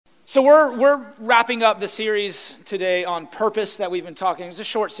So we're wrapping up the series today on purpose that we've been talking. It's a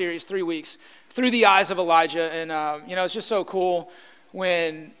short series, 3 weeks, through the eyes of Elijah. And, it's just so cool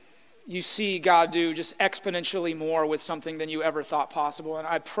when you see God do just exponentially more with something than you ever thought possible. And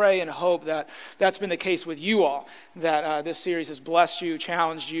I pray and hope that that's been the case with you all, that this series has blessed you,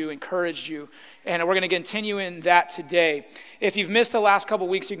 challenged you, encouraged you. And we're going to continue in that today. If you've missed the last couple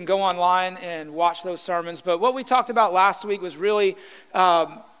weeks, you can go online and watch those sermons. But what we talked about last week was really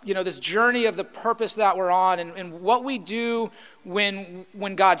this journey of the purpose that we're on and what we do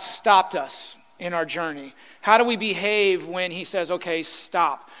when God stopped us in our journey. How do we behave when he says, okay,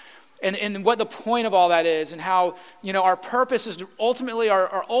 stop? And what the point of all that is, and how, our purpose is ultimately,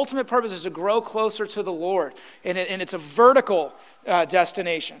 our ultimate purpose is to grow closer to the Lord. And it's a vertical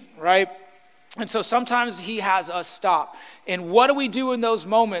destination, right? And so sometimes he has us stop. And what do we do in those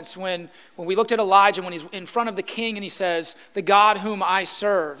moments when we looked at Elijah, when he's in front of the king and he says, the God whom I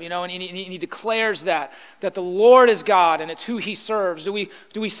serve, and he declares that the Lord is God and it's who he serves. Do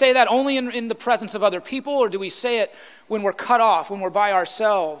we say that only in the presence of other people, or do we say it when we're cut off, when we're by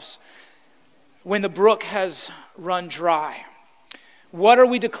ourselves, when the brook has run dry? What are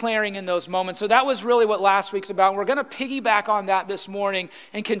we declaring in those moments? So that was really what last week's about. And we're going to piggyback on that this morning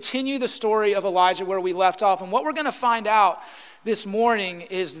and continue the story of Elijah where we left off. And what we're going to find out this morning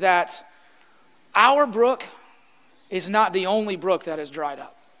is that our brook is not the only brook that has dried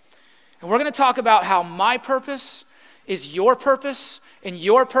up. And we're going to talk about how my purpose is your purpose, and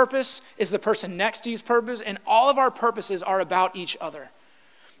your purpose is the person next to you's purpose, and all of our purposes are about each other.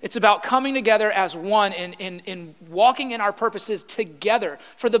 It's about coming together as one and walking in our purposes together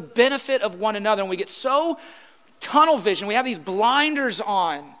for the benefit of one another. And we get so tunnel vision, we have these blinders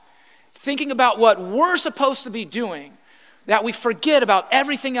on, thinking about what we're supposed to be doing, that we forget about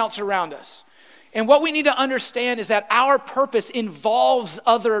everything else around us. And what we need to understand is that our purpose involves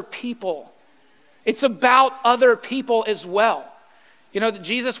other people. It's about other people as well.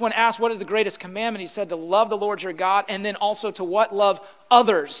 Jesus, when asked what is the greatest commandment, he said to love the Lord your God, and then also to what? Love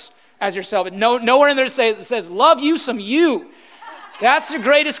others as yourself. And nowhere in there it says, love you some you. That's the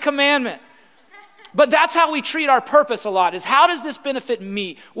greatest commandment. But that's how we treat our purpose a lot, is how does this benefit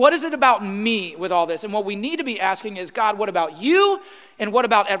me? What is it about me with all this? And what we need to be asking is, God, what about you? And what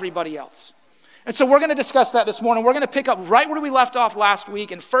about everybody else? And so we're going to discuss that this morning. We're going to pick up right where we left off last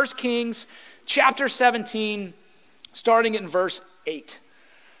week in 1 Kings chapter 17, starting in verse 8.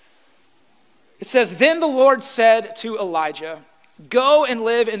 It says, Then the Lord said to Elijah, Go and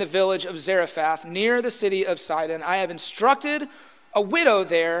live in the village of Zarephath near the city of Sidon. I have instructed a widow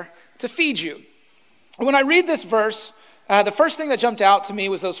there to feed you. When I read this verse, the first thing that jumped out to me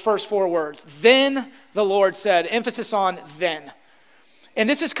was those first 4 words. Then the Lord said, emphasis on then. And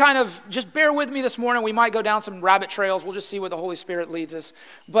this is kind of, just bear with me this morning. We might go down some rabbit trails. We'll just see where the Holy Spirit leads us.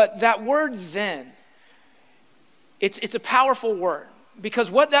 But that word then, it's a powerful word,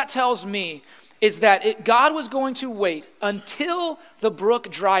 because what that tells me is that God was going to wait until the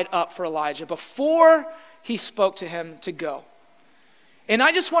brook dried up for Elijah before he spoke to him to go. And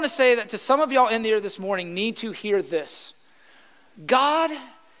I just want to say that to some of y'all in there this morning need to hear this. God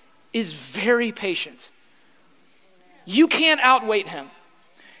is very patient. You can't outwait him.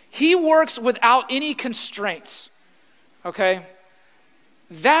 He works without any constraints, okay?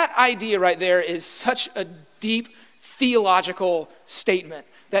 That idea right there is such a deep theological statement,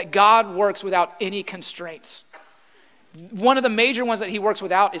 that God works without any constraints. One of the major ones that he works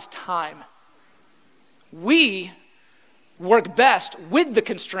without is time. We work best with the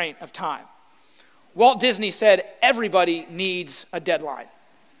constraint of time. Walt Disney said everybody needs a deadline.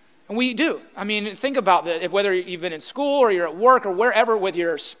 And we do. I mean, think about that. Whether you've been in school or you're at work or wherever with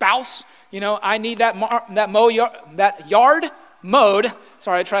your spouse, I need that yard mowed.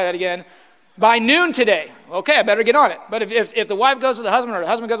 Sorry, I try that again. By noon today. Okay, I better get on it. But if the wife goes to the husband or the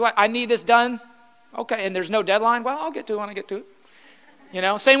husband goes to the wife, I need this done. Okay, and there's no deadline. Well, I'll get to it when I get to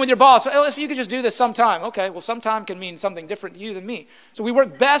it. Same with your boss. Well, if you could just do this sometime. Okay, well, sometime can mean something different to you than me. So we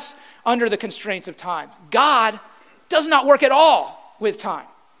work best under the constraints of time. God does not work at all with time.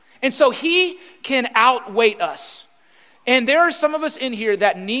 And so he can outwait us. And there are some of us in here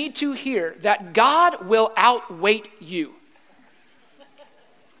that need to hear that God will outwait you.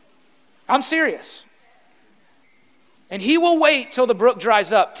 I'm serious. And he will wait till the brook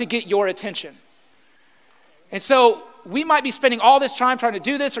dries up to get your attention. And so we might be spending all this time trying to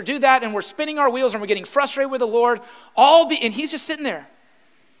do this or do that, and we're spinning our wheels and we're getting frustrated with the Lord. And he's just sitting there.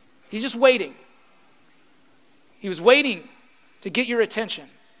 He's just waiting. He was waiting to get your attention.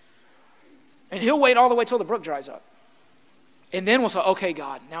 And he'll wait all the way till the brook dries up. And then we'll say, okay,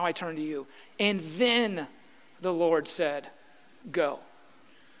 God, now I turn to you. And then the Lord said, go.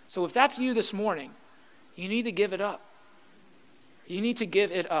 So if that's you this morning, you need to give it up. You need to give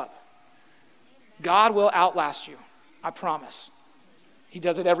it up. God will outlast you. I promise. He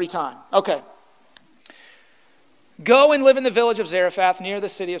does it every time. Okay. Go and live in the village of Zarephath near the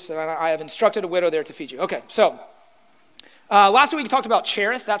city of Sidon. I have instructed a widow there to feed you. Okay, so last week we talked about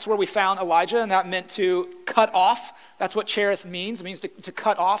Cherith. That's where we found Elijah, and that meant to cut off. That's what Cherith means. It means to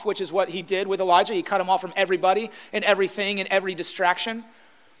cut off, which is what he did with Elijah. He cut him off from everybody and everything and every distraction.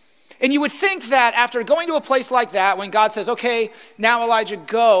 And you would think that after going to a place like that, when God says, okay, now Elijah,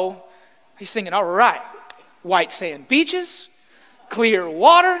 go, he's thinking, all right, white sand beaches, clear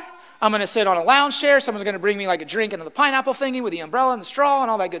water. I'm going to sit on a lounge chair. Someone's going to bring me like a drink into the pineapple thingy with the umbrella and the straw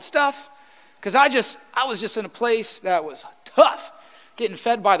and all that good stuff. Because I was just in a place that was tough, getting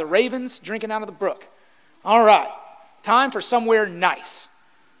fed by the ravens, drinking out of the brook. All right, time for somewhere nice.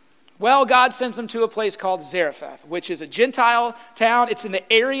 Well, God sends him to a place called Zarephath, which is a Gentile town. It's in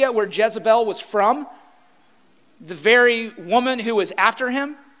the area where Jezebel was from, the very woman who was after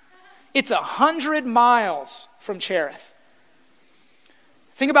him. It's 100 miles from Cherith.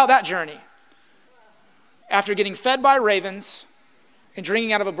 Think about that journey. After getting fed by ravens and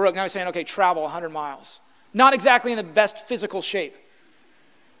drinking out of a brook, now he's saying, okay, travel 100 miles. Not exactly in the best physical shape.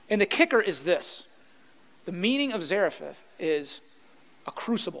 And the kicker is this. The meaning of Zarephath is a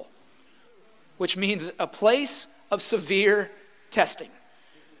crucible, which means a place of severe testing.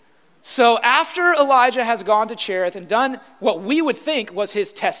 So after Elijah has gone to Cherith and done what we would think was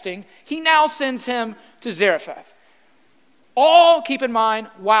his testing, he now sends him to Zarephath. All, keep in mind,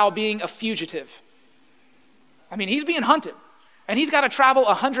 while being a fugitive. I mean, he's being hunted, and he's got to travel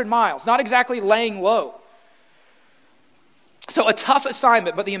 100 miles, not exactly laying low. So a tough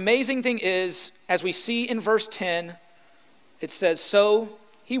assignment, but the amazing thing is, as we see in verse 10, it says, so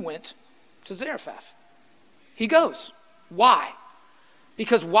he went to Zarephath. He goes. Why?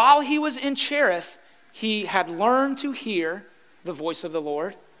 Because while he was in Cherith, he had learned to hear the voice of the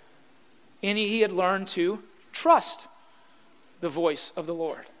Lord, and he had learned to trust the voice of the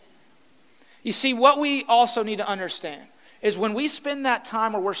Lord. You see, what we also need to understand is when we spend that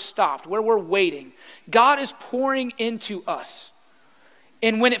time where we're stopped, where we're waiting, God is pouring into us.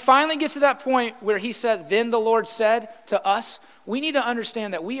 And when it finally gets to that point where he says, then the Lord said to us, we need to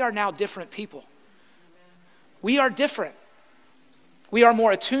understand that we are now different people. We are different. We are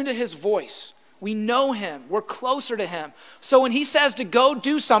more attuned to his voice. We know him. We're closer to him. So when he says to go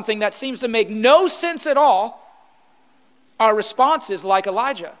do something that seems to make no sense at all, our response is like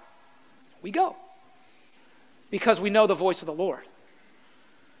Elijah. We go. Because we know the voice of the Lord.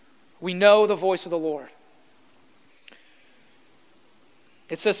 We know the voice of the Lord.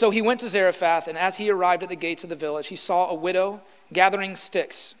 It says, so he went to Zarephath, and as he arrived at the gates of the village, he saw a widow gathering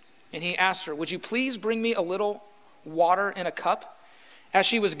sticks. And he asked her, would you please bring me a little water in a cup? As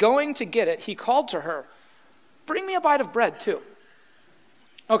she was going to get it, he called to her, bring me a bite of bread too.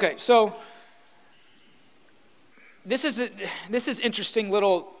 Okay, so this is interesting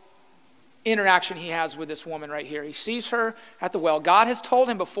little interaction he has with this woman right here. He sees her at the well. God has told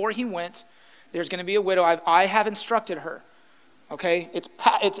him before he went, there's going to be a widow. I have instructed her. Okay,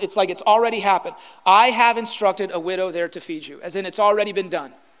 it's like it's already happened. I have instructed a widow there to feed you, as in it's already been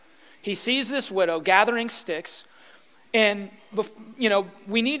done. He sees this widow gathering sticks, and what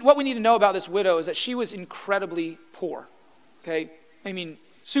we need to know about this widow is that she was incredibly poor. Okay, I mean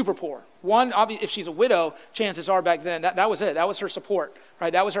super poor. One, if she's a widow, chances are back then that was it. That was her support,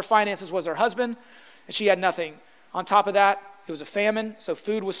 right? That was her finances. Was her husband, and she had nothing. On top of that, it was a famine, so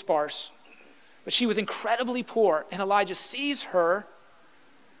food was sparse. But she was incredibly poor, and Elijah sees her,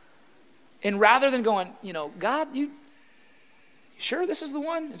 and rather than going, God, you sure this is the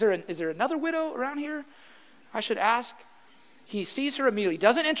one? Is there another widow around here I should ask? He sees her immediately,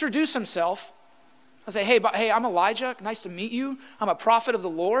 doesn't introduce himself. I say, hey, I'm Elijah. Nice to meet you. I'm a prophet of the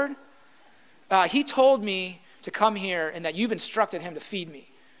Lord. He told me to come here and that you've instructed him to feed me.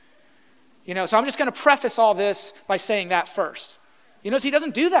 So I'm just going to preface all this by saying that first. So he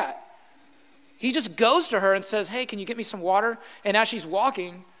doesn't do that. He just goes to her and says, hey, can you get me some water? And as she's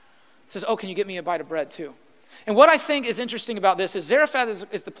walking, says, oh, can you get me a bite of bread too? And what I think is interesting about this is Zarephath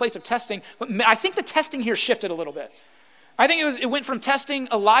is the place of testing, but I think the testing here shifted a little bit. I think it went from testing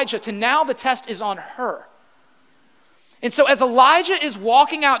Elijah to now the test is on her. And so as Elijah is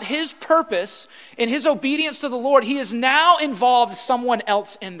walking out his purpose in his obedience to the Lord, he has now involved someone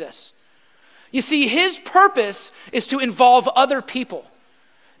else in this. You see, his purpose is to involve other people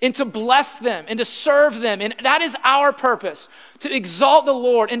and to bless them and to serve them. And that is our purpose, to exalt the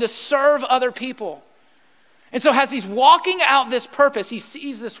Lord and to serve other people. And so as he's walking out this purpose, he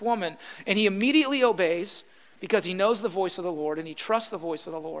sees this woman and he immediately obeys because he knows the voice of the Lord and he trusts the voice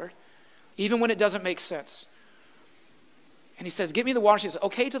of the Lord, even when it doesn't make sense. And he says, get me the water. She says,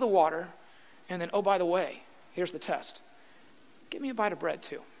 okay to the water. And then, oh, by the way, here's the test. Give me a bite of bread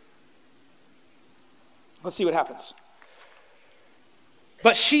too. Let's see what happens.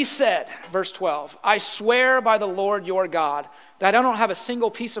 But she said, verse 12, I swear by the Lord your God that I don't have a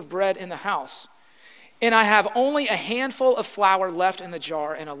single piece of bread in the house, and I have only a handful of flour left in the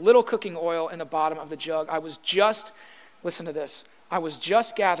jar and a little cooking oil in the bottom of the jug. Listen to this, I was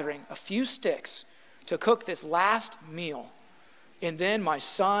just gathering a few sticks to cook this last meal, and then my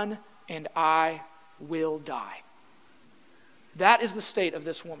son and I will die. That is the state of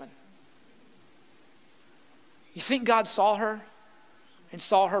this woman. You think God saw her and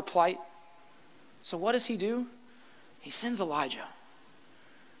saw her plight? So what does he do? He sends Elijah.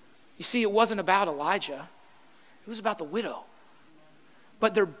 You see, it wasn't about Elijah. It was about the widow.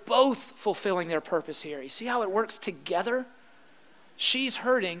 But they're both fulfilling their purpose here. You see how it works together? She's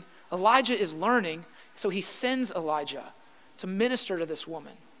hurting. Elijah is learning. So he sends Elijah to minister to this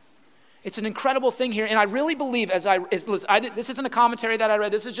woman. It's an incredible thing here, and I really believe this isn't a commentary that I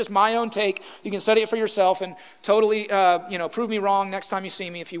read. This is just my own take. You can study it for yourself and totally, prove me wrong next time you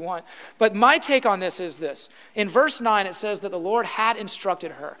see me if you want. But my take on this is this. In verse 9, it says that the Lord had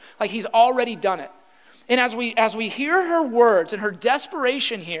instructed her, like he's already done it. And as we hear her words and her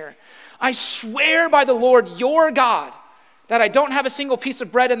desperation here, I swear by the Lord your God that I don't have a single piece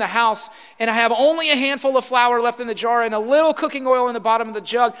of bread in the house, and I have only a handful of flour left in the jar and a little cooking oil in the bottom of the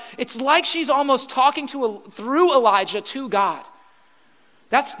jug. It's like she's almost talking through Elijah to God.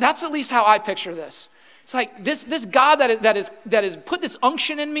 That's at least how I picture this. It's like this God that has put this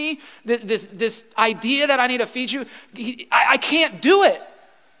unction in me, this idea that I need to feed you. I can't do it.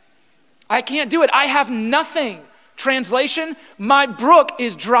 I can't do it. I have nothing. Translation, my brook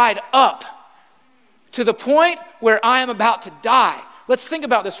is dried up to the point where I am about to die. Let's think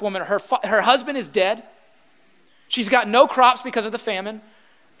about this woman. Her husband is dead. She's got no crops because of the famine.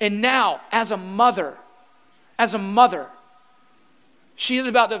 And now, as a mother, she is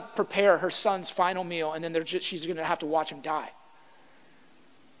about to prepare her son's final meal, and then she's going to have to watch him die.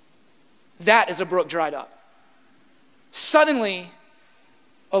 That is a brook dried up. Suddenly,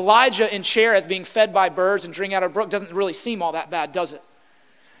 Elijah in Cherith being fed by birds and drinking out of a brook doesn't really seem all that bad, does it?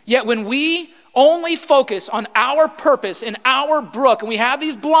 Yet when we only focus on our purpose in our brook, and we have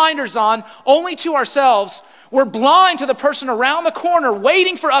these blinders on only to ourselves, we're blind to the person around the corner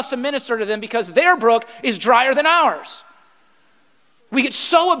waiting for us to minister to them because their brook is drier than ours. We get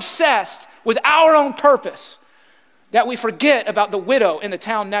so obsessed with our own purpose that we forget about the widow in the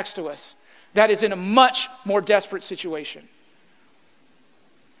town next to us that is in a much more desperate situation.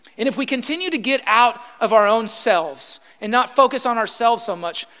 And if we continue to get out of our own selves and not focus on ourselves so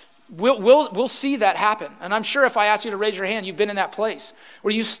much, we'll see that happen. And I'm sure if I asked you to raise your hand, you've been in that place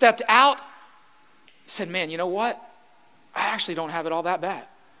where you stepped out, said, man, you know what? I actually don't have it all that bad.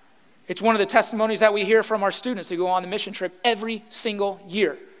 It's one of the testimonies that we hear from our students who go on the mission trip every single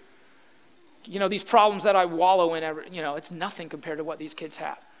year. You know, these problems that I wallow in, it's nothing compared to what these kids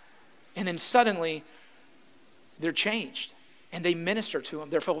have. And then suddenly, they're changed. And they minister to them.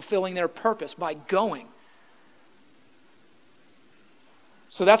 They're fulfilling their purpose by going.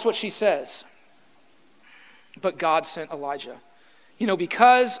 So that's what she says. But God sent Elijah. You know,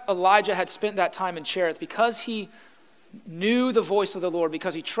 because Elijah had spent that time in Cherith, because he knew the voice of the Lord,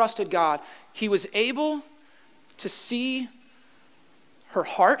 because he trusted God, he was able to see her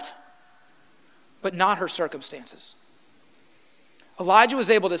heart, but not her circumstances. Elijah was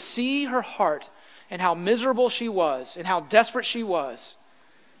able to see her heart and how miserable she was and how desperate she was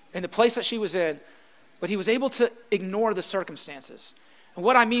in the place that she was in, but he was able to ignore the circumstances. And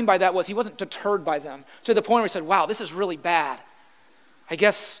what I mean by that was he wasn't deterred by them to the point where he said, wow, this is really bad. I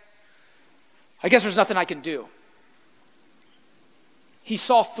guess there's nothing I can do. He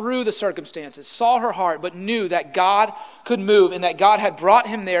saw through the circumstances, saw her heart, but knew that God could move and that God had brought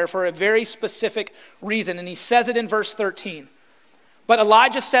him there for a very specific reason. And he says it in verse 13. But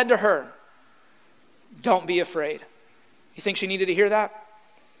Elijah said to her, don't be afraid. You think she needed to hear that?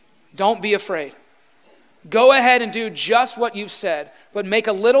 Don't be afraid. Go ahead and do just what you've said, but make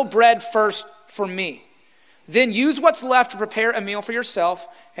a little bread first for me. Then use what's left to prepare a meal for yourself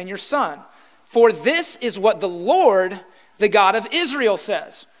and your son. For this is what the Lord, the God of Israel,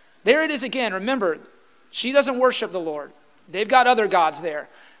 says. There it is again. Remember, she doesn't worship the Lord. They've got other gods there.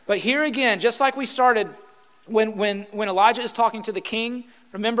 But here again, just like we started, when Elijah is talking to the king,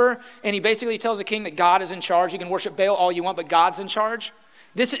 remember? And he basically tells the king that God is in charge. You can worship Baal all you want, but God's in charge.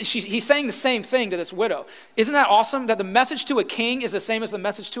 He's saying the same thing to this widow. Isn't that awesome that the message to a king is the same as the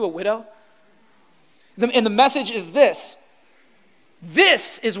message to a widow? And the message is this.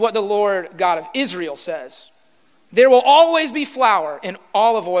 This is what the Lord God of Israel says. There will always be flour and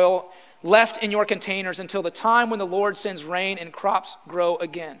olive oil left in your containers until the time when the Lord sends rain and crops grow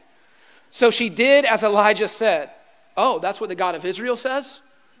again. So she did as Elijah said. Oh, that's what the God of Israel says?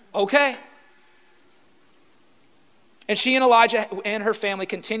 Okay. And she and Elijah and her family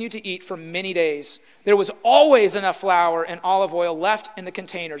continued to eat for many days. There was always enough flour and olive oil left in the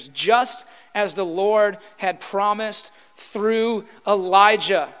containers, just as the Lord had promised through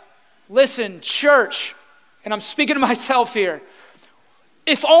Elijah. Listen, church, and I'm speaking to myself here.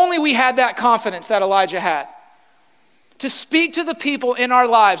 If only we had that confidence that Elijah had, to speak to the people in our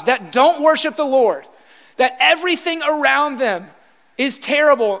lives that don't worship the Lord, that everything around them is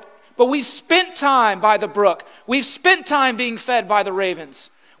terrible, but we've spent time by the brook. We've spent time being fed by the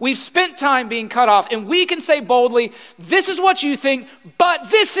ravens. We've spent time being cut off, and we can say boldly, this is what you think, but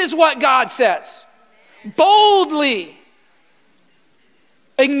this is what God says. Boldly.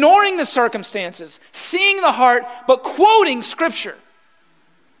 Ignoring the circumstances, seeing the heart, but quoting Scripture.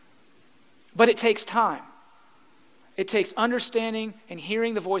 But it takes time. It takes understanding and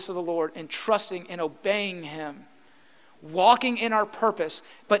hearing the voice of the Lord and trusting and obeying Him. Walking in our purpose,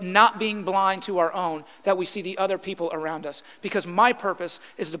 but not being blind to our own, that we see the other people around us. Because my purpose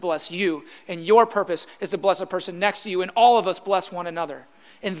is to bless you, and your purpose is to bless a person next to you, and all of us bless one another.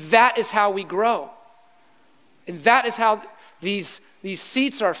 And that is how we grow. And that is how these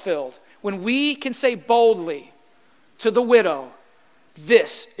seats are filled. When we can say boldly to the widow,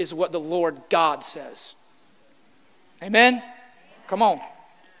 this is what the Lord God says. Amen? Come on.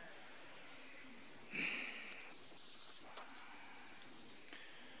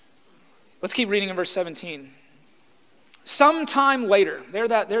 Let's keep reading in verse 17. Sometime later, there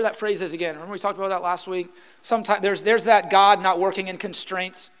that phrase is again. Remember we talked about that last week? Sometime there's that God not working in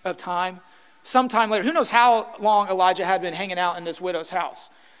constraints of time. Sometime later, who knows how long Elijah had been hanging out in this widow's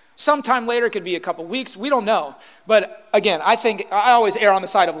house? Sometime later could be a couple weeks. We don't know. But again, I always err on the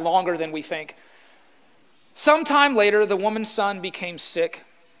side of longer than we think. Sometime later, the woman's son became sick.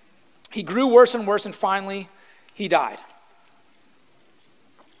 He grew worse and worse, and finally, he died.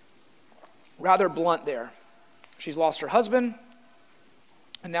 Rather blunt there. She's lost her husband,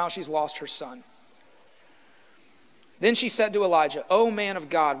 and now she's lost her son. Then she said to Elijah, "O man of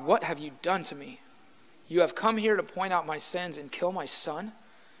God, what have you done to me? You have come here to point out my sins and kill my son?"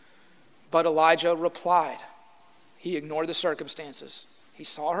 But Elijah replied. He ignored the circumstances. He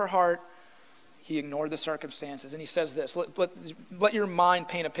saw her heart. He ignored the circumstances. And he says this, let your mind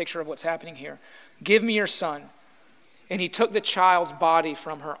paint a picture of what's happening here. "Give me your son." And he took the child's body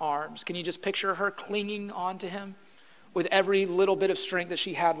from her arms. Can you just picture her clinging onto him with every little bit of strength that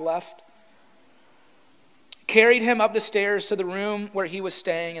she had left? Carried him up the stairs to the room where he was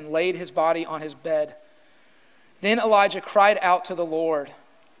staying and laid his body on his bed. Then Elijah cried out to the Lord,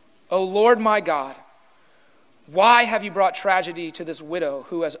 "O Lord my God, why have you brought tragedy to this widow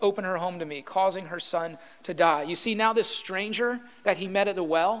who has opened her home to me, causing her son to die?" You see, now this stranger that he met at the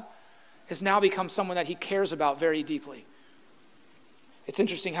well has now become someone that he cares about very deeply. It's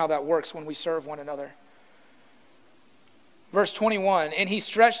interesting how that works when we serve one another. Verse 21, and he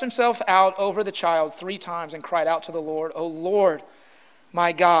stretched himself out over the child 3 times and cried out to the Lord, "O Lord,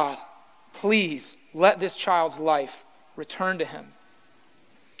 my God, please let this child's life return to him."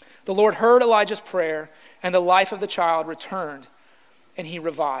 The Lord heard Elijah's prayer, and the life of the child returned, and he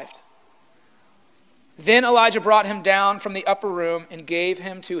revived. Then Elijah brought him down from the upper room and gave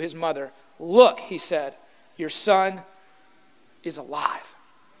him to his mother. "Look," he said, "your son is alive."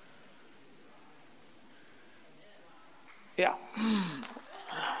 Yeah. I'm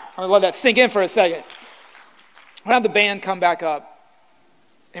going to let that sink in for a second. I'll have the band come back up.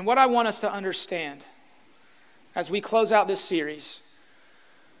 And what I want us to understand as we close out this series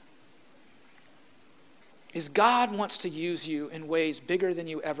is God wants to use you in ways bigger than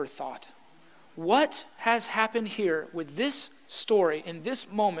you ever thought. What has happened here with this story, in this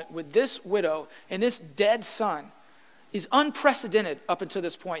moment, with this widow and this dead son is unprecedented up until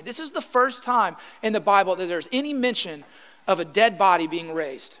this point. This is the first time in the Bible that there's any mention of a dead body being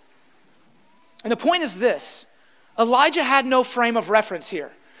raised. And the point is this: Elijah had no frame of reference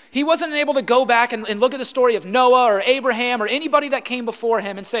here. He wasn't able to go back and look at the story of Noah or Abraham or anybody that came before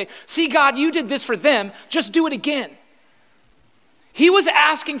him and say, "See, God, you did this for them, just do it again." He was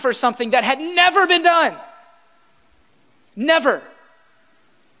asking for something that had never been done. Never.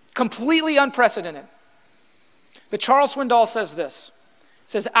 Completely unprecedented. But Charles Swindoll says this.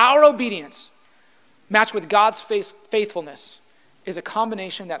 He says, our obedience matched with God's faithfulness is a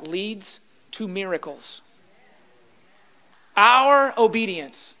combination that leads to miracles. Our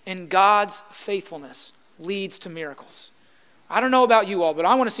obedience in God's faithfulness leads to miracles. I don't know about you all, but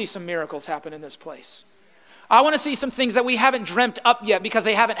I want to see some miracles happen in this place. I want to see some things that we haven't dreamt up yet because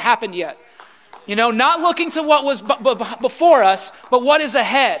they haven't happened yet. Not looking to what was before us, but what is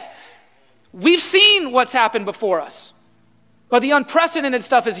ahead. We've seen what's happened before us, but the unprecedented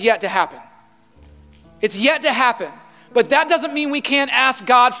stuff is yet to happen. It's yet to happen, but that doesn't mean we can't ask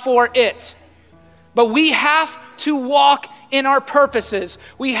God for it. But we have to walk in our purposes.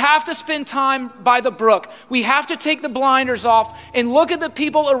 We have to spend time by the brook. We have to take the blinders off and look at the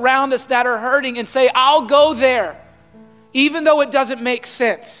people around us that are hurting and say, I'll go there, even though it doesn't make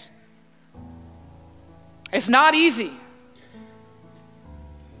sense. It's not easy.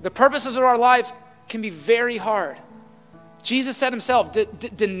 The purposes of our life can be very hard. Jesus said himself,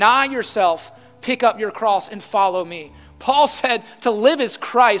 deny yourself, pick up your cross and follow me. Paul said to live is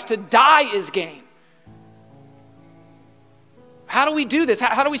Christ, to die is gain. How do we do this?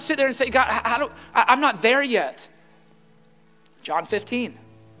 How do we sit there and say, God, I'm not there yet? John 15.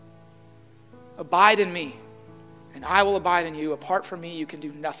 Abide in me, and I will abide in you. Apart from me, you can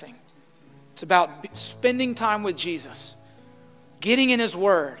do nothing. It's about spending time with Jesus, getting in his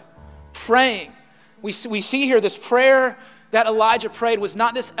word, praying. We see here this prayer that Elijah prayed was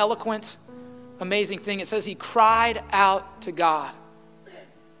not this eloquent, amazing thing. It says he cried out to God.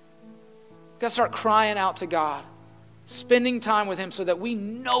 We've got to start crying out to God, spending time with him so that we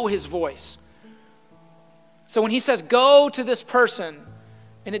know his voice. So when he says, go to this person,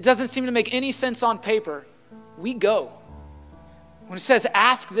 and it doesn't seem to make any sense on paper, we go. When it says,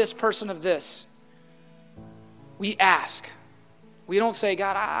 ask this person of this, we ask. We don't say,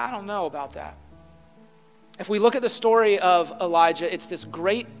 God, I don't know about that. If we look at the story of Elijah, it's this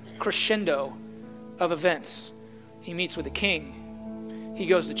great crescendo of events. He meets with the king. He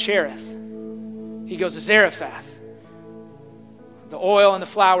goes to Cherith. He goes to Zarephath. The oil and the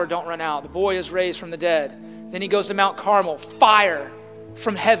flour don't run out. The boy is raised from the dead. Then he goes to Mount Carmel. Fire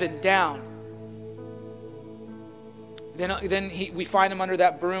from heaven down. Then we find him under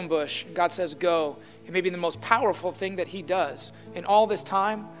that broom bush. And God says, go. It may be the most powerful thing that he does. In all this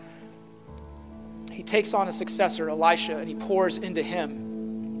time, he takes on a successor, Elisha, and he pours into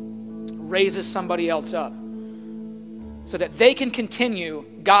him, raises somebody else up so that they can continue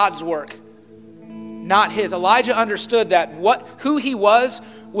God's work, not his. Elijah understood that who he was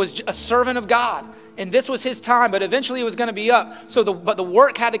a servant of God, and this was his time, but eventually it was going to be up. But the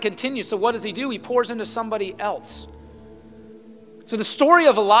work had to continue. So what does he do? He pours into somebody else. So the story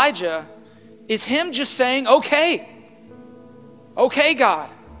of Elijah is him just saying, okay, God,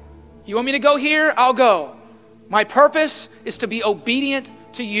 you want me to go here? I'll go. My purpose is to be obedient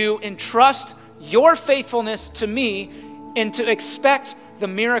to you and trust your faithfulness to me and to expect the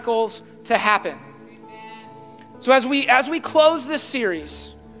miracles to happen. So as we close this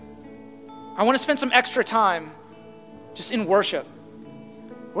series, I want to spend some extra time just in worship.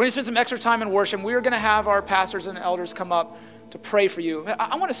 We're going to spend some extra time in worship. We're going to have our pastors and elders come up to pray for you.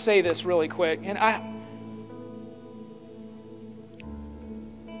 I want to say this really quick. And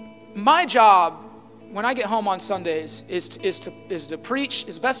my job when I get home on Sundays is to preach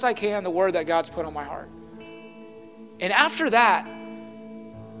as best I can the word that God's put on my heart. And after that,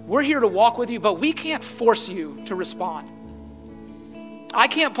 we're here to walk with you, but we can't force you to respond. I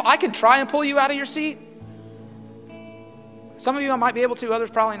can try and pull you out of your seat. Some of you I might be able to, others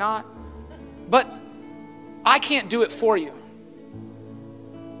probably not. But I can't do it for you.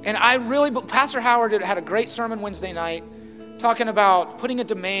 And Pastor Howard had a great sermon Wednesday night talking about putting a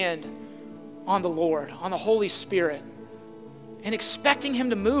demand on the Lord, on the Holy Spirit, and expecting him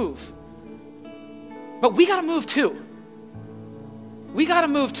to move. But we got to move too. We got to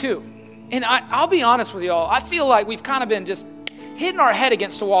move too. And I'll be honest with y'all, I feel like we've kind of been just hitting our head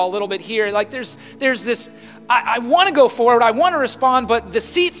against a wall a little bit here. Like there's this, I want to go forward, I want to respond, but the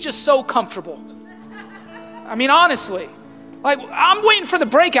seat's just so comfortable. I mean, honestly, like I'm waiting for the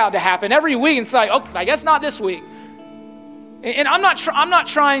breakout to happen every week and it's like, oh, I guess not this week. And I'm not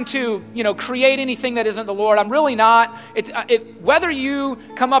trying to, create anything that isn't the Lord. I'm really not. Whether you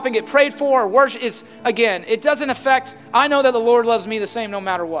come up and get prayed for or worship it doesn't affect. I know that the Lord loves me the same no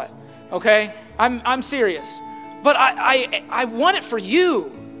matter what. Okay, I'm serious. But I want it for you,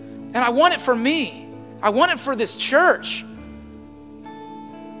 and I want it for me. I want it for this church.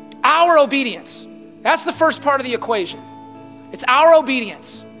 Our obedience. That's the first part of the equation. It's our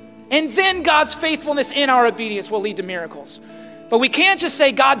obedience. And then God's faithfulness in our obedience will lead to miracles. But we can't just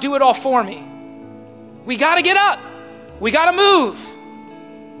say, God, do it all for me. We got to get up. We got to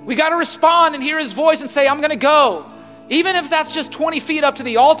move. We got to respond and hear his voice and say, I'm going to go. Even if that's just 20 feet up to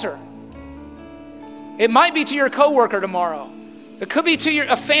the altar. It might be to your coworker tomorrow. It could be to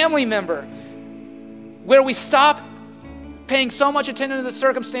a family member, where we stop paying so much attention to the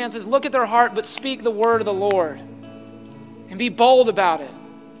circumstances, look at their heart, but speak the word of the Lord and be bold about it.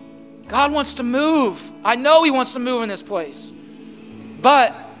 God wants to move. I know he wants to move in this place,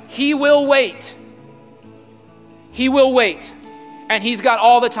 but he will wait. He will wait, and he's got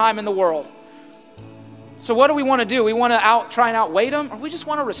all the time in the world. So what do we want to do? We want to try and outweigh him, or we just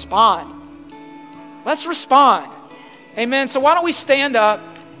want to respond? Let's respond. Amen. So why don't we stand up,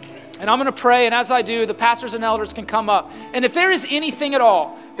 and I'm going to pray, and as I do, the pastors and elders can come up. And if there is anything at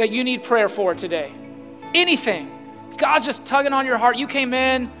all that you need prayer for today, anything, if God's just tugging on your heart, you came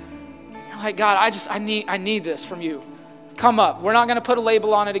in, you're like, God, I need this from you. Come up. We're not going to put a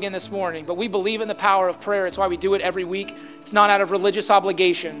label on it again this morning, but we believe in the power of prayer. It's why we do it every week. It's not out of religious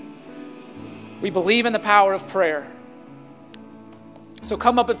obligation. We believe in the power of prayer. So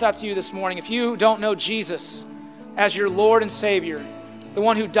come up if that's you this morning. If you don't know Jesus as your Lord and Savior, the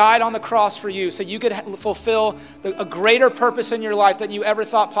one who died on the cross for you so you could fulfill a greater purpose in your life than you ever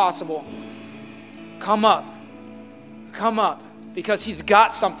thought possible, come up. Come up, because he's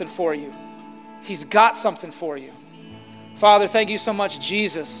got something for you. He's got something for you. Father, thank you so much,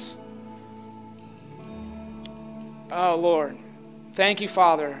 Jesus. Oh, Lord. Thank you,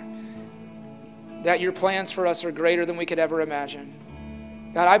 Father, that your plans for us are greater than we could ever imagine.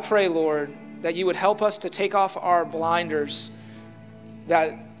 God, I pray, Lord, that you would help us to take off our blinders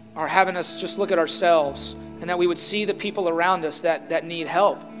that are having us just look at ourselves, and that we would see the people around us that need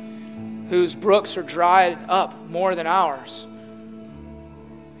help, whose brooks are dried up more than ours.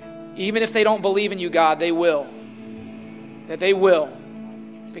 Even if they don't believe in you, God, they will. That they will,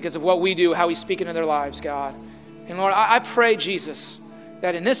 because of what we do, how we speak into their lives, God. And Lord, I pray, Jesus,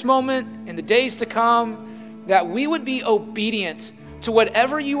 that in this moment, in the days to come, that we would be obedient to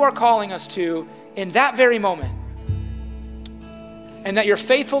whatever you are calling us to in that very moment. And that your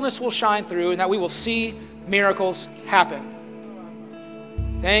faithfulness will shine through, and that we will see miracles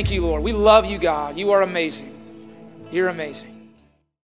happen. Thank you, Lord. We love you, God. You are amazing. You're amazing.